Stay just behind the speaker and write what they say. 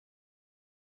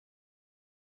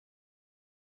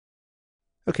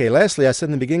Okay, lastly, I said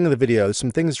in the beginning of the video,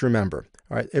 some things to remember.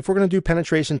 All right, if we're going to do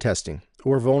penetration testing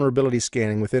or vulnerability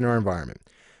scanning within our environment,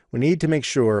 we need to make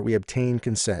sure we obtain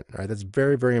consent. All right, that's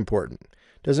very, very important.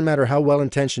 Doesn't matter how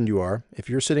well-intentioned you are. If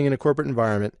you're sitting in a corporate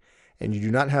environment and you do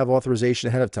not have authorization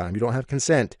ahead of time, you don't have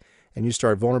consent, and you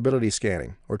start vulnerability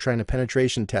scanning or trying to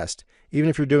penetration test, even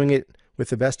if you're doing it with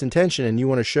the best intention and you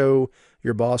want to show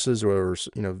your bosses or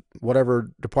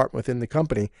whatever department within the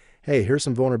company, hey, here's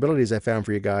some vulnerabilities I found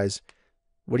for you guys.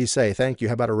 What do you say? Thank you.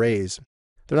 How about a raise?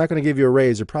 They're not going to give you a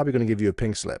raise. They're probably going to give you a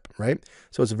pink slip, right?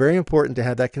 So it's very important to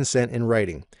have that consent in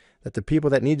writing, that the people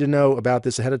that need to know about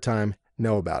this ahead of time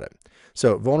know about it.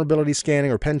 So vulnerability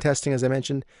scanning or pen testing, as I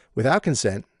mentioned, without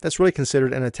consent, that's really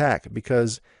considered an attack,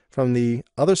 because from the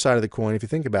other side of the coin, if you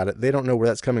think about it, they don't know where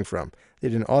that's coming from. They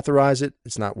didn't authorize it.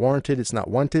 It's not warranted. It's not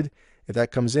wanted. If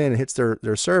that comes in and hits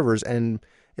their servers and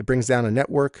it brings down a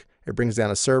network, it brings down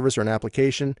a service or an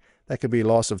application, that could be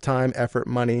loss of time, effort,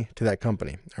 money to that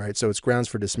company. All right, so it's grounds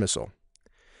for dismissal.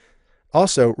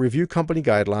 Also, review company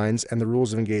guidelines and the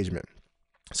rules of engagement.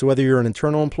 So whether you're an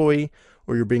internal employee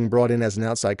or you're being brought in as an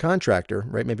outside contractor,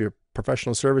 right, maybe a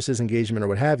professional services engagement or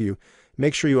what have you,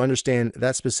 make sure you understand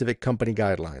that specific company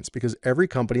guidelines, because every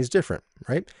company is different,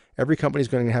 right? Every company is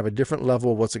going to have a different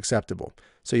level of what's acceptable.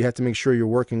 So you have to make sure you're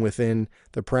working within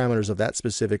the parameters of that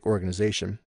specific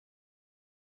organization.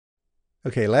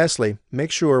 Okay, lastly,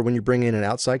 make sure when you bring in an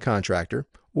outside contractor,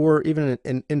 or even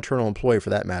an internal employee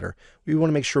for that matter, we want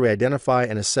to make sure we identify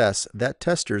and assess that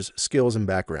tester's skills and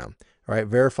background. All right,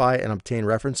 verify and obtain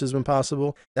references when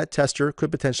possible. That tester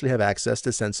could potentially have access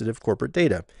to sensitive corporate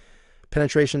data.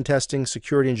 Penetration testing,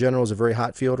 security in general, is a very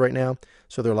hot field right now,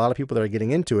 so there are a lot of people that are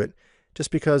getting into it.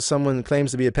 Just because someone claims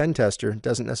to be a pen tester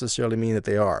doesn't necessarily mean that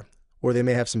they are. Or they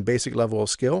may have some basic level of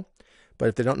skill, but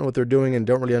if they don't know what they're doing and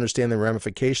don't really understand the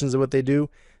ramifications of what they do,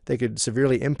 they could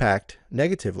severely impact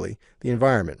negatively the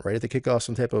environment, right? If they kick off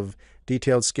some type of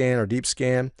detailed scan or deep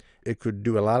scan, it could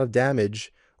do a lot of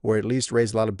damage, or at least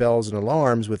raise a lot of bells and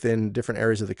alarms within different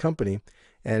areas of the company.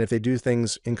 And if they do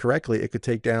things incorrectly, it could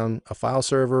take down a file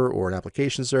server or an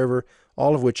application server,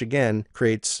 all of which again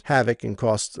creates havoc and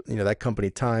costs that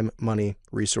company time, money,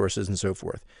 resources, and so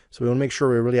forth. So we want to make sure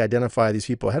we really identify these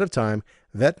people ahead of time,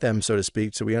 vet them, so to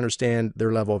speak, so we understand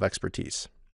their level of expertise.